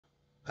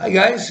Hi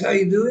guys, how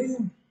you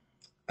doing?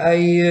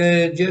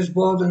 I just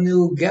bought a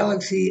new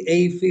Galaxy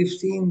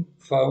A15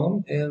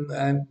 phone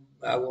and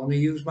I want to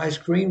use my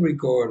screen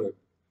recorder.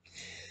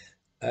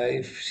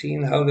 I've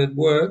seen how that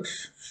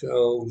works,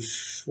 so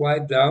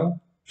swipe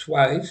down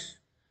twice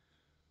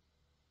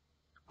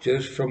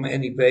just from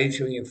any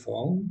page on your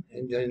phone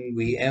and then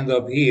we end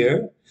up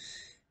here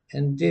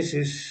and this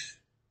is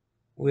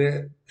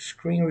where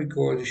screen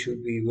recorder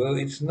should be. Well,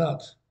 it's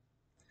not.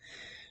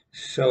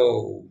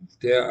 So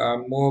there are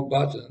more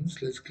buttons.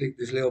 Let's click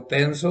this little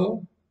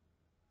pencil,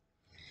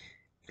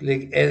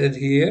 click edit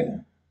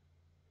here.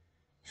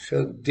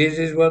 So this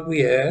is what we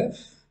have,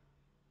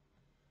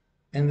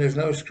 and there's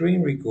no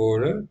screen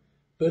recorder,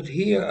 but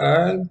here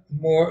are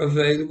more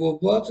available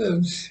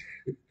buttons.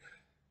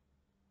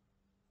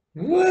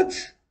 What?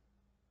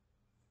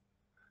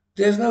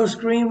 There's no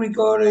screen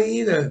recorder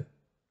either.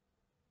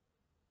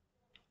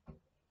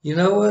 You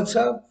know what's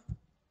up?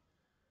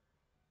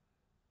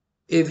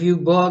 If you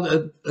bought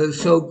a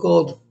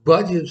so-called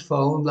budget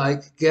phone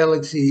like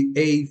Galaxy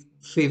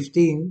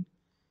A15,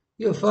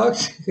 you're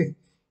fucked.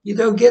 You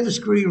don't get a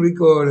screen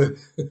recorder.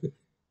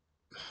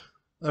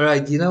 All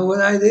right, you know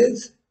what I did?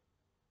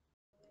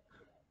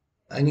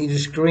 I need a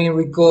screen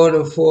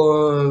recorder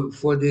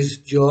for this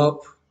job,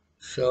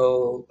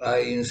 so I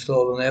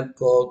installed an app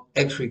called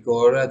X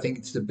Recorder. I think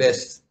it's the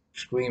best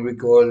screen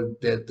recorder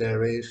that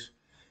there is.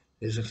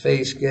 There's a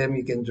face cam,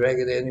 you can drag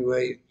it any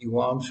way you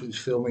want, so it's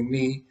filming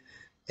me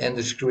and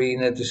the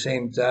screen at the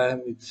same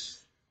time.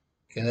 It's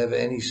can have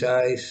any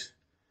size.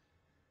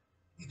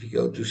 If you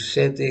go to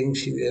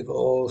settings, you have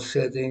all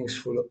settings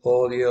for the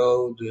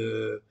audio,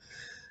 the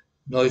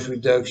noise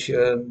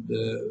reduction,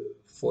 the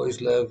voice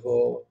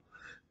level,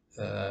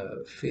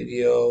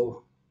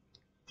 video.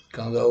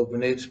 Can't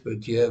open it,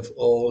 but you have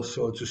all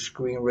sorts of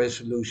screen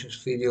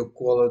resolutions, video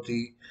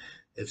quality,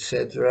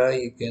 etc.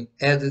 You can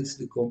edit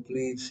the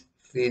complete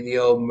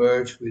video,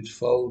 merge with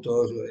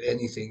photos or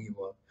anything you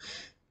want.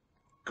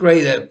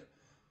 Great app.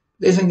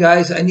 Listen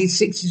guys, I need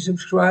 60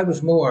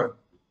 subscribers more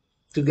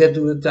to get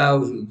to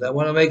 1,000. I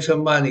want to make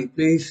some money.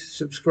 Please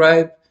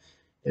subscribe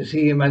and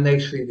see you in my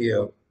next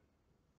video.